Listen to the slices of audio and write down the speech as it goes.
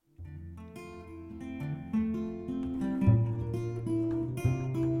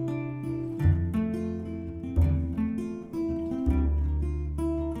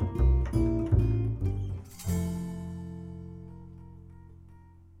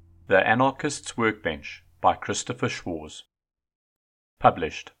The Anarchist's Workbench by Christopher Schwarz.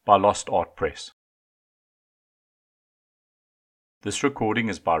 Published by Lost Art Press. This recording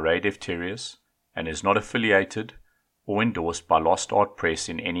is by Ray Defterius and is not affiliated or endorsed by Lost Art Press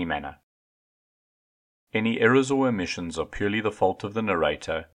in any manner. Any errors or omissions are purely the fault of the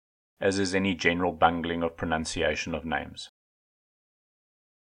narrator, as is any general bungling of pronunciation of names.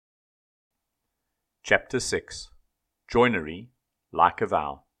 Chapter 6. Joinery, like a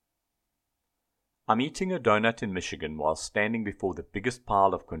vow. I'm eating a donut in Michigan while standing before the biggest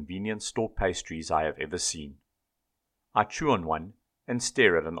pile of convenience store pastries I have ever seen. I chew on one and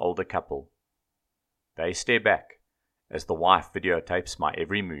stare at an older couple. They stare back as the wife videotapes my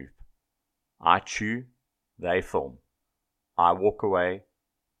every move. I chew, they film. I walk away,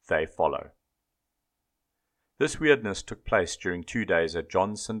 they follow. This weirdness took place during 2 days at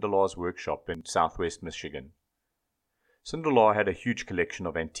John Sindelar's workshop in southwest Michigan. Sindelar had a huge collection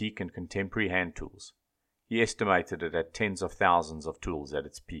of antique and contemporary hand tools. He estimated it at tens of thousands of tools at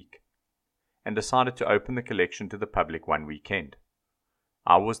its peak, and decided to open the collection to the public one weekend.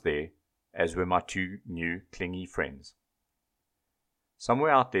 I was there, as were my two new, clingy friends. Somewhere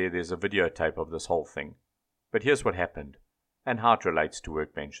out there's a videotape of this whole thing, but here's what happened, and how it relates to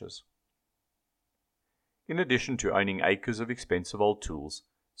workbenches. In addition to owning acres of expensive old tools,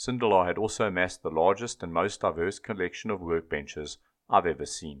 Sindelar had also amassed the largest and most diverse collection of workbenches I've ever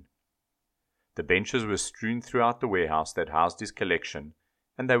seen. The benches were strewn throughout the warehouse that housed his collection,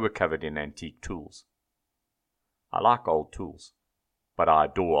 and they were covered in antique tools. I like old tools, but I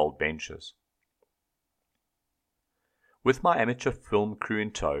adore old benches. With my amateur film crew in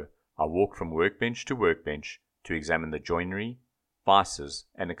tow, I walked from workbench to workbench to examine the joinery, vices,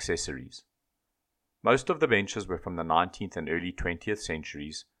 and accessories. Most of the benches were from the 19th and early 20th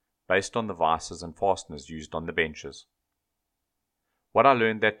centuries, based on the vices and fasteners used on the benches. What I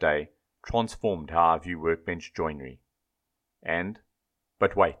learned that day transformed how I view workbench joinery.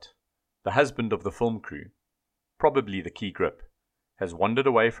 But wait, the husband of the film crew, probably the key grip, has wandered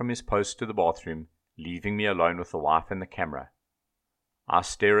away from his post to the bathroom, leaving me alone with the wife and the camera. I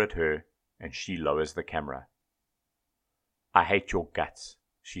stare at her, and she lowers the camera. "I hate your guts,"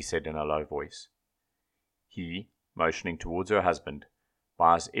 she said in a low voice. He, motioning towards her husband,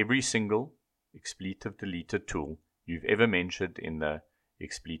 buys every single expletive deleted tool you've ever mentioned in the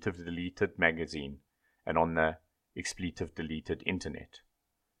expletive deleted magazine and on the expletive deleted internet.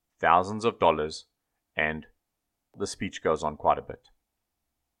 Thousands of dollars, and the speech goes on quite a bit.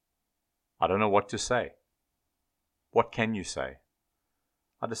 I don't know what to say. What can you say?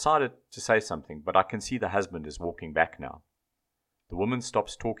 I decided to say something, but I can see the husband is walking back now. The woman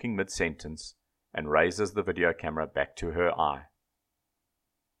stops talking mid-sentence and raises the video camera back to her eye.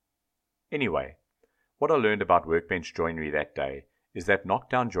 Anyway, what I learned about workbench joinery that day is that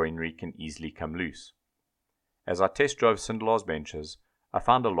knockdown joinery can easily come loose. As I test drove Sindelar's benches, I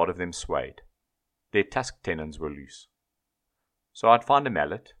found a lot of them swayed. Their tusk tenons were loose. So I'd find a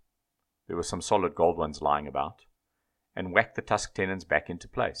mallet, there were some solid gold ones lying about, and whack the tusk tenons back into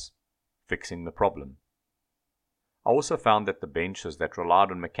place, fixing the problem. I also found that the benches that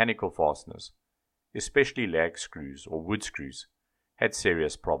relied on mechanical fasteners, especially lag screws or wood screws, had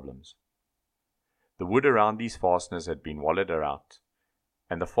serious problems. The wood around these fasteners had been wallowed out,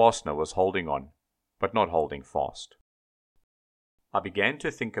 and the fastener was holding on, but not holding fast. I began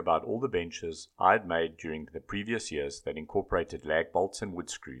to think about all the benches I had made during the previous years that incorporated lag bolts and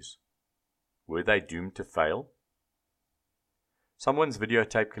wood screws. Were they doomed to fail? Someone's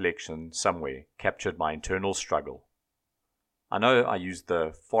videotape collection somewhere captured my internal struggle. I know I used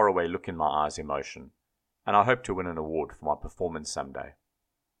the faraway look in my eyes emotion, and I hope to win an award for my performance someday.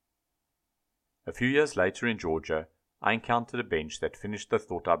 A few years later in Georgia, I encountered a bench that finished the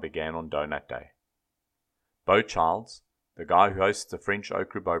thought I began on Donut Day. Beau Childs, the guy who hosts the French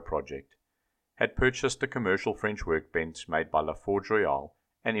Oak Roubeau project, had purchased a commercial French workbench made by La Forge Royale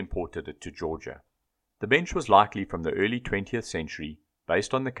and imported it to Georgia. The bench was likely from the early 20th century,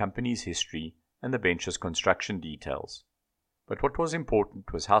 based on the company's history and the bench's construction details. But what was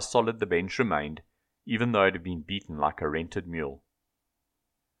important was how solid the bench remained, even though it had been beaten like a rented mule.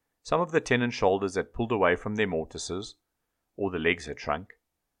 Some of the tenon shoulders had pulled away from their mortises, or the legs had shrunk.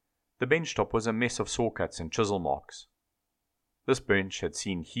 The bench top was a mess of saw cuts and chisel marks. This bench had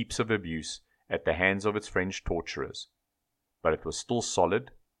seen heaps of abuse at the hands of its French torturers, but it was still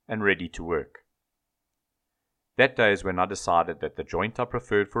solid and ready to work. That day is when I decided that the joint I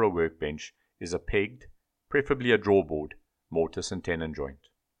preferred for a workbench is a pegged, preferably a drawboard, mortise and tenon joint.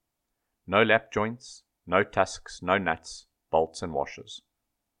 No lap joints, no tusks, no nuts, bolts and washers.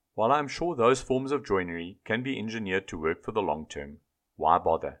 While I am sure those forms of joinery can be engineered to work for the long term, why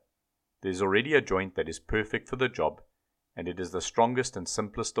bother? There is already a joint that is perfect for the job, and it is the strongest and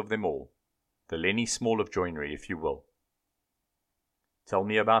simplest of them all, the Lenny Small of joinery, if you will. Tell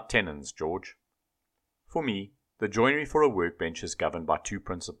me about tenons, George. For me, the joinery for a workbench is governed by two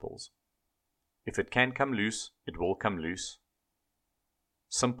principles. If it can come loose, it will come loose.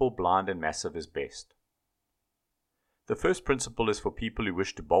 Simple, blind, and massive is best. The first principle is for people who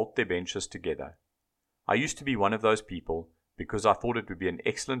wish to bolt their benches together. I used to be one of those people because I thought it would be an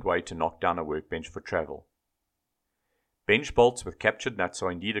excellent way to knock down a workbench for travel. Bench bolts with captured nuts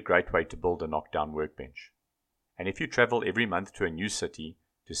are indeed a great way to build a knockdown workbench. And if you travel every month to a new city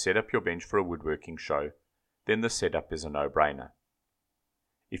to set up your bench for a woodworking show, then the setup is a no-brainer.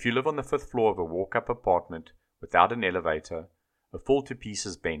 If you live on the 5th floor of a walk-up apartment without an elevator, a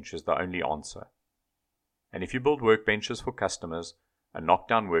fall-to-pieces bench is the only answer. And if you build workbenches for customers, a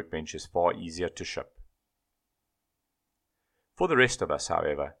knockdown workbench is far easier to ship. For the rest of us,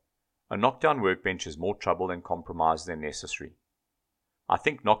 however, a knockdown workbench is more trouble and compromise than necessary. I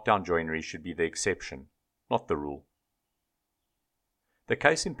think knockdown joinery should be the exception, not the rule. The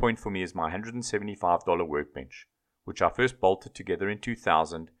case in point for me is my $175 workbench, which I first bolted together in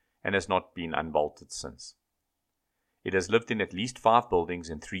 2000 and has not been unbolted since. It has lived in at least 5 buildings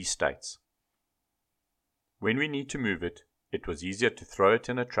in 3 states. When we need to move it, it was easier to throw it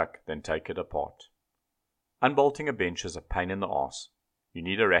in a truck than take it apart. Unbolting a bench is a pain in the arse. You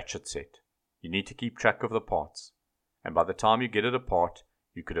need a ratchet set. You need to keep track of the parts. And by the time you get it apart,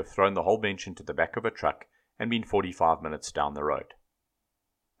 you could have thrown the whole bench into the back of a truck and been 45 minutes down the road.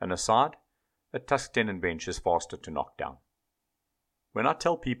 An aside, a tusk tenon bench is faster to knock down. When I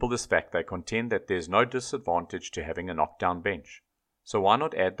tell people this fact, they contend that there is no disadvantage to having a knockdown bench. So why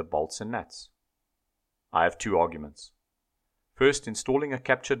not add the bolts and nuts? I have 2 arguments. First, installing a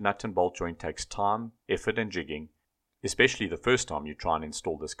captured nut and bolt joint takes time, effort and jigging, especially the first time you try and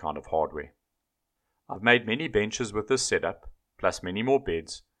install this kind of hardware. I've made many benches with this setup, plus many more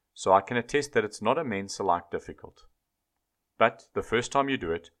beds, so I can attest that it's not Mensa-like difficult. But the first time you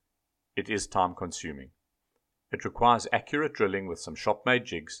do it, it is time consuming. It requires accurate drilling with some shop-made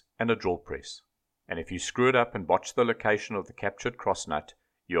jigs and a drill press, and if you screw it up and botch the location of the captured cross nut,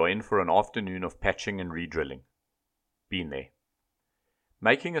 you are in for an afternoon of patching and re-drilling. Been there.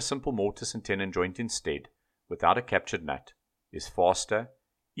 Making a simple mortise and tenon joint instead, without a captured nut, is faster,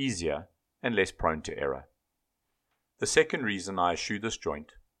 easier, and less prone to error. The second reason I eschew this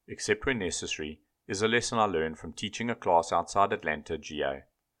joint, except when necessary, is a lesson I learned from teaching a class outside Atlanta, GA.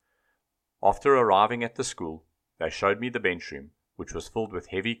 After arriving at the school, they showed me the benchroom, which was filled with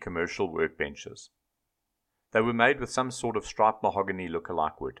heavy commercial workbenches. They were made with some sort of striped mahogany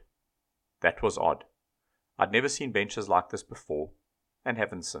look-alike wood. That was odd. I'd never seen benches like this before, and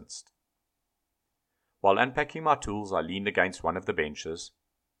haven't since. While unpacking my tools, I leaned against one of the benches.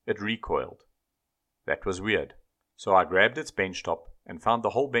 It recoiled. That was weird, so I grabbed its bench top and found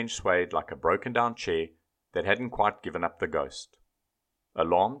the whole bench swayed like a broken-down chair that hadn't quite given up the ghost.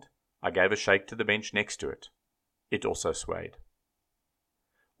 Alarmed, I gave a shake to the bench next to it. It also swayed.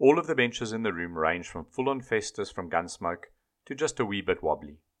 All of the benches in the room ranged from full-on Festus from Gunsmoke to just a wee bit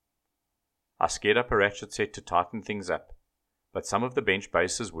wobbly. I scared up a ratchet set to tighten things up, but some of the bench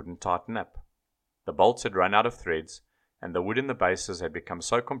bases wouldn't tighten up. The bolts had run out of threads, and the wood in the bases had become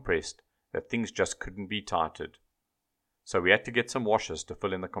so compressed that things just couldn't be tightened. So we had to get some washers to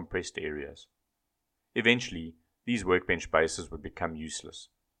fill in the compressed areas. Eventually, these workbench bases would become useless,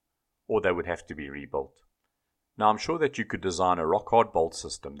 or they would have to be rebuilt. Now I'm sure that you could design a rock-hard bolt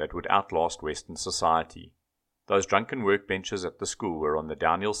system that would outlast Western society. Those drunken workbenches at the school were on the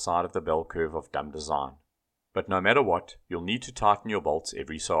downhill side of the bell curve of dumb design. But no matter what, you'll need to tighten your bolts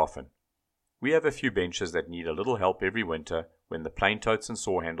every so often. We have a few benches that need a little help every winter when the plane totes and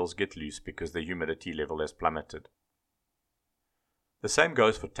saw handles get loose because the humidity level has plummeted. The same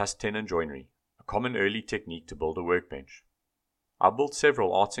goes for tusk tenon joinery, a common early technique to build a workbench. I've built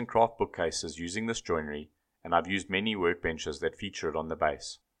several arts and craft bookcases using this joinery, and I've used many workbenches that feature it on the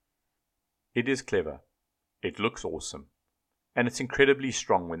base. It is clever, it looks awesome, and it's incredibly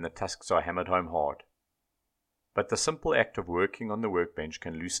strong when the tusks are hammered home hard. But the simple act of working on the workbench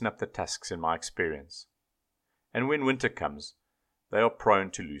can loosen up the tusks in my experience. And when winter comes, they are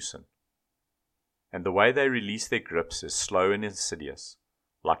prone to loosen. And the way they release their grips is slow and insidious,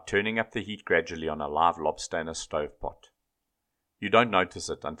 like turning up the heat gradually on a live lobster in a stovepot. You don't notice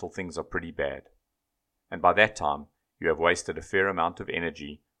it until things are pretty bad. And by that time, you have wasted a fair amount of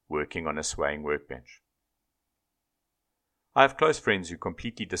energy working on a swaying workbench. I have close friends who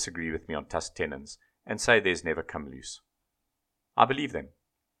completely disagree with me on tusk tenons and say theirs never come loose. I believe them.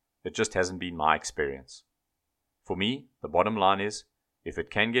 It just hasn't been my experience. For me, the bottom line is, if it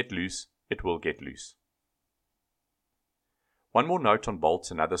can get loose, it will get loose. One more note on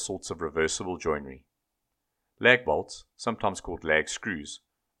bolts and other sorts of reversible joinery. Lag bolts, sometimes called lag screws,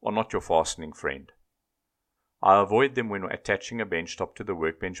 are not your fastening friend. I avoid them when attaching a bench top to the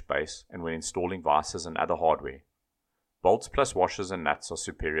workbench base and when installing vices and other hardware. Bolts plus washers and nuts are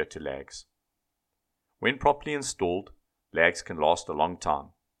superior to lags. When properly installed, lags can last a long time.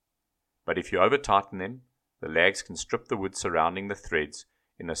 But if you over-tighten them, the lags can strip the wood surrounding the threads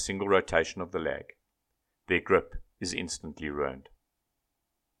in a single rotation of the lag. Their grip is instantly ruined.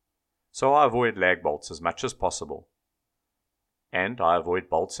 So I avoid lag bolts as much as possible. And I avoid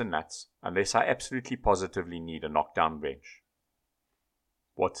bolts and nuts unless I absolutely positively need a knockdown bench.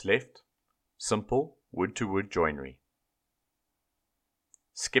 What's left? Simple wood-to-wood joinery.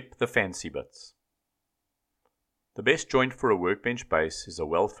 Skip the fancy bits. The best joint for a workbench base is a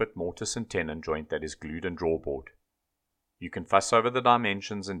well-fit mortise and tenon joint that is glued and drawboard. You can fuss over the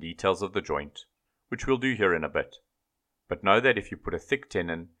dimensions and details of the joint, which we'll do here in a bit, but know that if you put a thick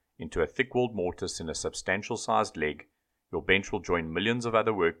tenon into a thick-walled mortise in a substantial sized leg, your bench will join millions of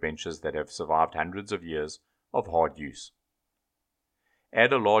other workbenches that have survived hundreds of years of hard use.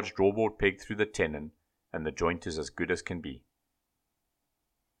 Add a large drawboard peg through the tenon, and the joint is as good as can be.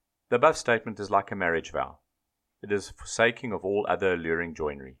 The above statement is like a marriage vow. It is forsaking of all other alluring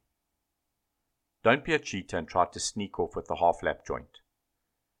joinery. Don't be a cheater and try to sneak off with the half-lap joint.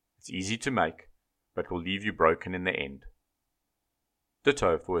 It's easy to make, but will leave you broken in the end.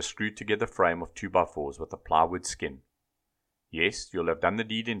 Ditto for a screwed-together frame of 2x4s with a plywood skin. Yes, you'll have done the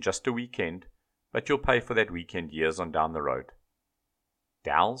deed in just a weekend, but you'll pay for that weekend years on down the road.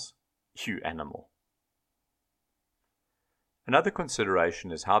 Dowels? You animal. Another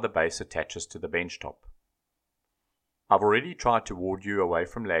consideration is how the base attaches to the bench top. I've already tried to ward you away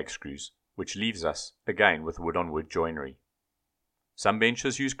from lag screws, which leaves us, again, with wood-on-wood joinery. Some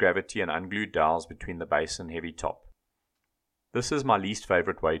benches use gravity and unglued dowels between the base and heavy top. This is my least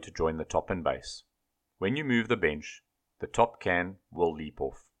favorite way to join the top and base. When you move the bench, the top will leap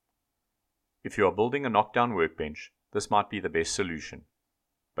off. If you are building a knockdown workbench, this might be the best solution,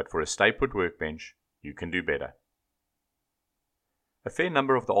 but for a stay-put workbench, you can do better. A fair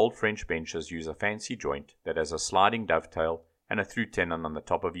number of the old French benches use a fancy joint that has a sliding dovetail and a through tenon on the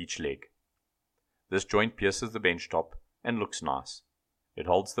top of each leg. This joint pierces the bench top and looks nice. It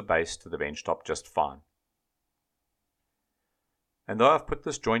holds the base to the bench top just fine. And though I've put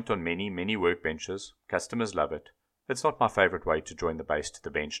this joint on many workbenches, customers love it, it's not my favorite way to join the base to the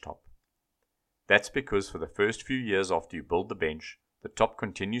bench top. That's because for the first few years after you build the bench, the top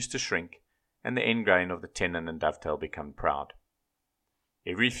continues to shrink and the end grain of the tenon and dovetail become proud.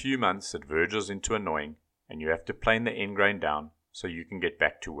 Every few months it verges into annoying and you have to plane the end grain down so you can get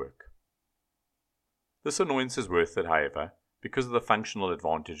back to work. This annoyance is worth it, however, because of the functional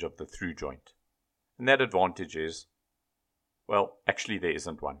advantage of the through joint. And that advantage is, well, actually there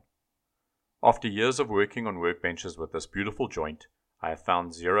isn't one. After years of working on workbenches with this beautiful joint, I have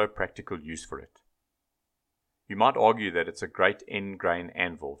found zero practical use for it. You might argue that it's a great end grain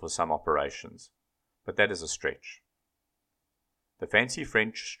anvil for some operations, but that is a stretch. The fancy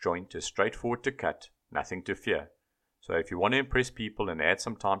French joint is straightforward to cut, nothing to fear, so if you want to impress people and add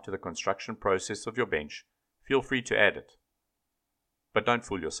some time to the construction process of your bench, feel free to add it. But don't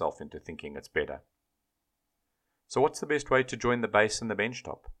fool yourself into thinking it's better. So what's the best way to join the base and the bench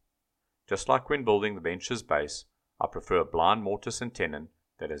top? Just like when building the bench's base, I prefer a blind mortise and tenon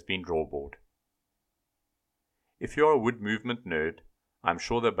that has been drawboard. If you are a wood movement nerd, I am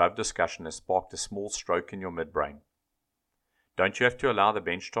sure the above discussion has sparked a small stroke in your midbrain. Don't you have to allow the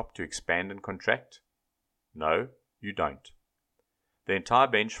bench top to expand and contract? No, you don't. The entire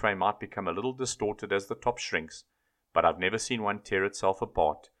bench frame might become a little distorted as the top shrinks, but I've never seen one tear itself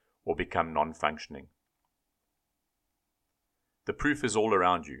apart or become non-functioning. The proof is all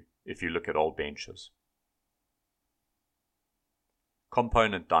around you if you look at old benches.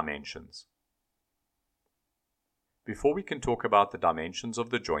 Component dimensions. Before we can talk about the dimensions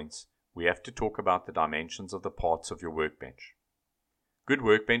of the joints, we have to talk about the dimensions of the parts of your workbench. Good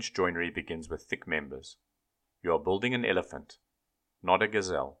workbench joinery begins with thick members. You are building an elephant, not a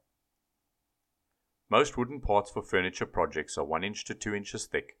gazelle. Most wooden parts for furniture projects are 1 inch to 2 inches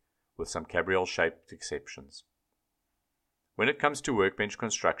thick, with some cabriole-shaped exceptions. When it comes to workbench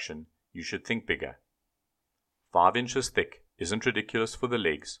construction, you should think bigger. 5 inches thick isn't ridiculous for the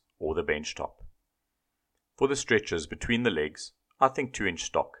legs or the bench top. For the stretches between the legs, I think 2-inch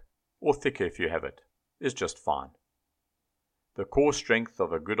stock, or thicker if you have it, is just fine. The core strength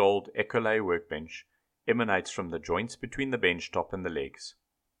of a good old Ecole workbench emanates from the joints between the bench top and the legs.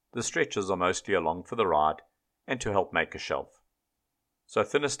 The stretches are mostly along for the ride and to help make a shelf. so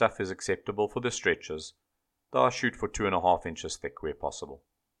thinner stuff is acceptable for the stretchers, though I shoot for 2.5 inches thick where possible.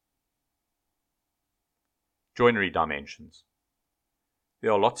 Joinery dimensions.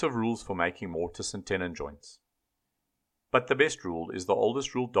 There are lots of rules for making mortise and tenon joints, but the best rule is the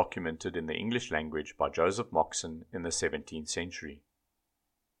oldest rule documented in the English language by Joseph Moxon in the 17th century.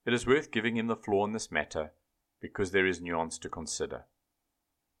 It is worth giving him the floor on this matter because there is nuance to consider.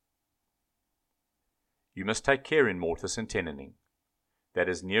 You must take care in mortise and tenoning that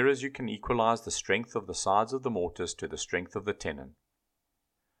as near as you can equalize the strength of the sides of the mortise to the strength of the tenon.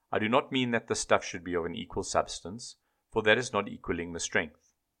 I do not mean that the stuff should be of an equal substance, for that is not equaling the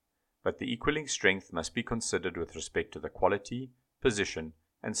strength, but the equaling strength must be considered with respect to the quality, position,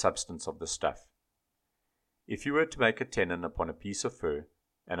 and substance of the stuff. If you were to make a tenon upon a piece of fir,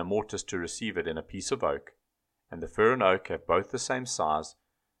 and a mortise to receive it in a piece of oak, and the fir and oak have both the same size,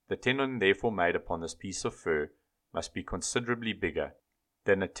 the tenon therefore made upon this piece of fir must be considerably bigger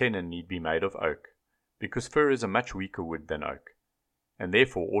than a tenon need be made of oak, because fir is a much weaker wood than oak, and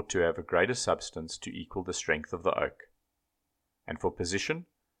therefore ought to have a greater substance to equal the strength of the oak. And for position,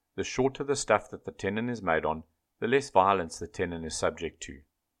 the shorter the stuff that the tenon is made on, the less violence the tenon is subject to.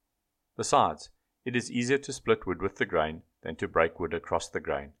 Besides, it is easier to split wood with the grain than to break wood across the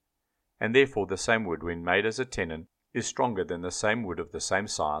grain, and therefore the same wood when made as a tenon is stronger than the same wood of the same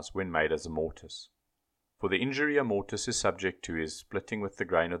size when made as a mortise. For the injury a mortise is subject to is splitting with the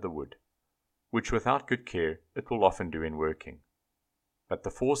grain of the wood, which without good care it will often do in working. But the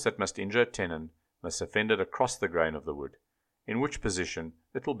force that must injure a tenon must offend it across the grain of the wood, in which position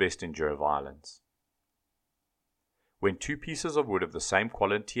it will best endure violence. When two pieces of wood of the same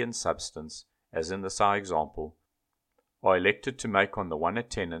quality and substance, as in this our example, are elected to make on the one a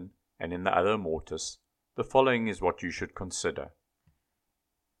tenon and in the other a mortise, the following is what you should consider.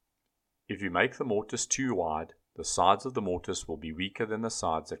 If you make the mortise too wide, the sides of the mortise will be weaker than the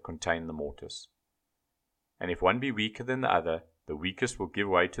sides that contain the mortise. And if one be weaker than the other, the weakest will give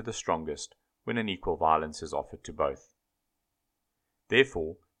way to the strongest when an equal violence is offered to both.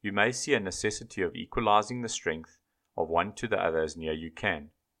 Therefore, you may see a necessity of equalizing the strength of one to the other as near you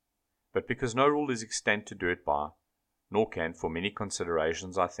can. But because no rule is extant to do it by, nor can, for many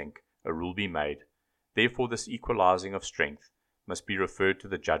considerations, I think, a rule be made, therefore this equalizing of strength must be referred to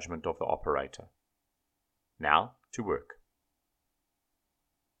the judgment of the operator. Now, to work.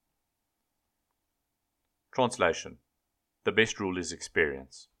 Translation. The best rule is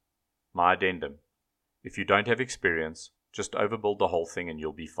experience. My addendum. If you don't have experience, just overbuild the whole thing and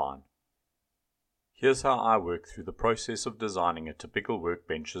you'll be fine. Here's how I work through the process of designing a typical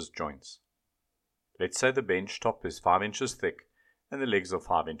workbench's joints. Let's say the bench top is 5 inches thick and the legs are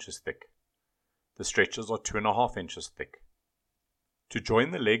 5 inches thick. The stretchers are 2.5 inches thick. To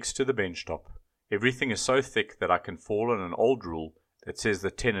join the legs to the bench top, everything is so thick that I can fall on an old rule that says the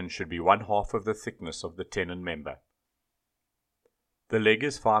tenon should be 1/2 of the thickness of the tenon member. The leg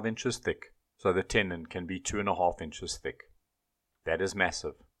is 5 inches thick, so the tenon can be 2.5 inches thick. That is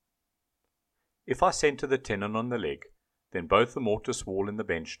massive. If I center the tenon on the leg, then both the mortise wall in the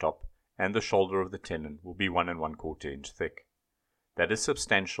bench top and the shoulder of the tenon will be 1 1/4 inch thick. That is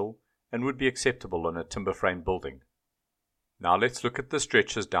substantial and would be acceptable on a timber frame building. Now let's look at the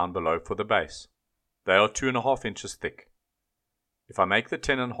stretchers down below for the base. They are 2.5 inches thick. If I make the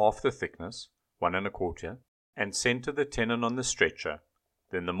tenon half the thickness, 1 1/4, and center the tenon on the stretcher,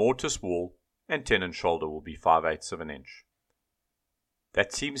 then the mortise wall and tenon shoulder will be 5/8 of an inch.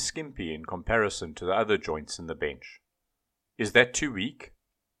 That seems skimpy in comparison to the other joints in the bench. Is that too weak?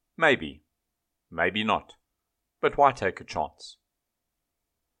 Maybe. Maybe not. But why take a chance?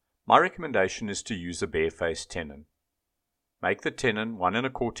 My recommendation is to use a bare-faced tenon. Make the tenon 1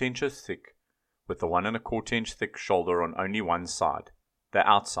 1/4 inches thick, with the 1 1/4 inch thick shoulder on only one side, the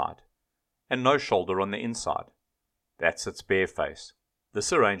outside, and no shoulder on the inside. That's its bare face.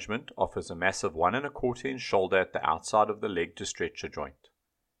 This arrangement offers a massive 1 1/4 inch shoulder at the outside of the leg to stretcher joint,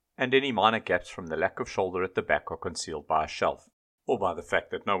 and any minor gaps from the lack of shoulder at the back are concealed by a shelf, or by the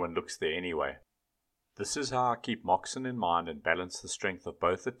fact that no one looks there anyway. This is how I keep Moxon in mind and balance the strength of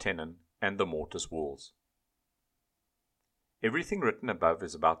both the tenon and the mortise walls. Everything written above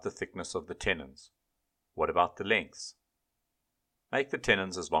is about the thickness of the tenons. What about the lengths? Make the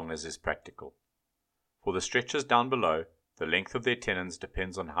tenons as long as is practical. For the stretchers down below, the length of their tenons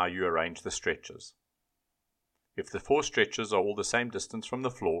depends on how you arrange the stretchers. If the 4 stretchers are all the same distance from the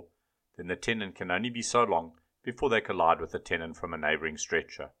floor, then the tenon can only be so long before they collide with the tenon from a neighboring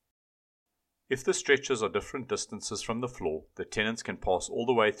stretcher. If the stretchers are different distances from the floor, the tenons can pass all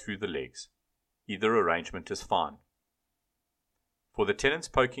the way through the legs. Either arrangement is fine. For the tenons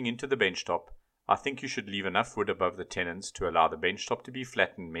poking into the bench top, I think you should leave enough wood above the tenons to allow the bench top to be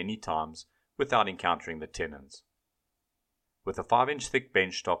flattened many times without encountering the tenons. With a 5-inch thick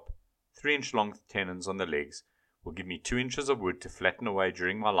bench top, 3-inch long tenons on the legs will give me 2 inches of wood to flatten away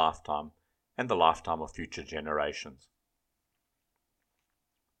during my lifetime and the lifetime of future generations.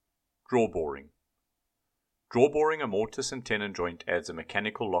 Draw boring. Draw boring a mortise and tenon joint adds a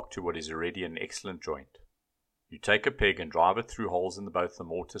mechanical lock to what is already an excellent joint. You take a peg and drive it through holes in both the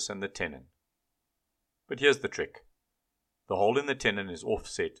mortise and the tenon. But here's the trick. The hole in the tenon is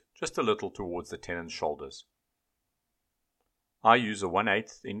offset just a little towards the tenon's shoulders. I use a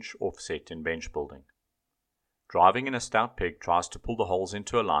 1/8 inch offset in bench building. Driving in a stout peg tries to pull the holes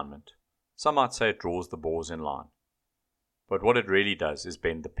into alignment. Some might say it draws the bores in line. But what it really does is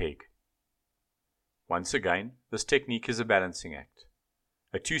bend the peg. Once again, this technique is a balancing act.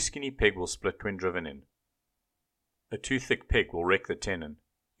 A too skinny peg will split when driven in. A too thick peg will wreck the tenon,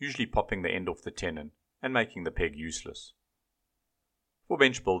 usually popping the end off the tenon and making the peg useless. For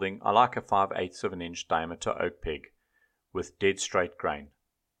bench building, I like a 5/8 of an inch diameter oak peg with dead straight grain.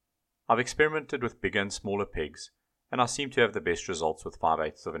 I've experimented with bigger and smaller pegs, and I seem to have the best results with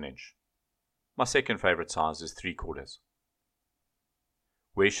 5/8 of an inch. My second favorite size is 3/4.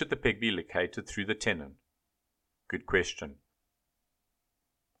 Where should the peg be located through the tenon? Good question.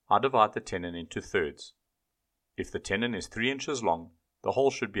 I divide the tenon into thirds. If the tenon is 3 inches long, the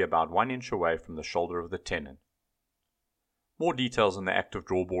hole should be about 1 inch away from the shoulder of the tenon. More details on the act of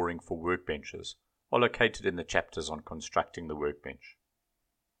draw boring for workbenches are located in the chapters on constructing the workbench.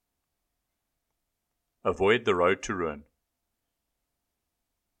 Avoid the road to ruin.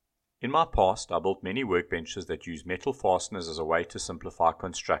 In my past, I built many workbenches that use metal fasteners as a way to simplify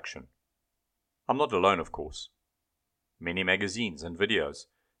construction. I'm not alone, of course. Many magazines and videos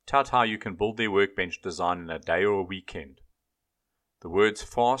tout how you can build their workbench design in a day or a weekend. The words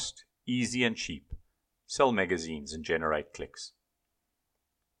fast, easy, and cheap sell magazines and generate clicks.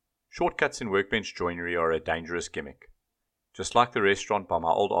 Shortcuts in workbench joinery are a dangerous gimmick, just like the restaurant by my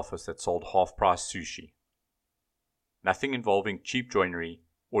old office that sold half-price sushi. Nothing involving cheap joinery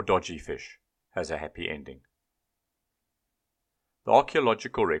or dodgy fish has a happy ending. The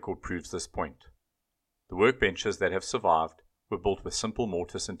archaeological record proves this point. The workbenches that have survived were built with simple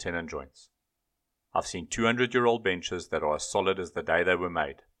mortise and tenon joints. I've seen 200-year-old benches that are as solid as the day they were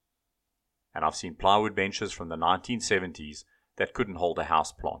made. And I've seen plywood benches from the 1970s that couldn't hold a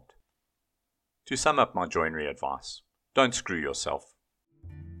house plant. To sum up my joinery advice, don't screw yourself.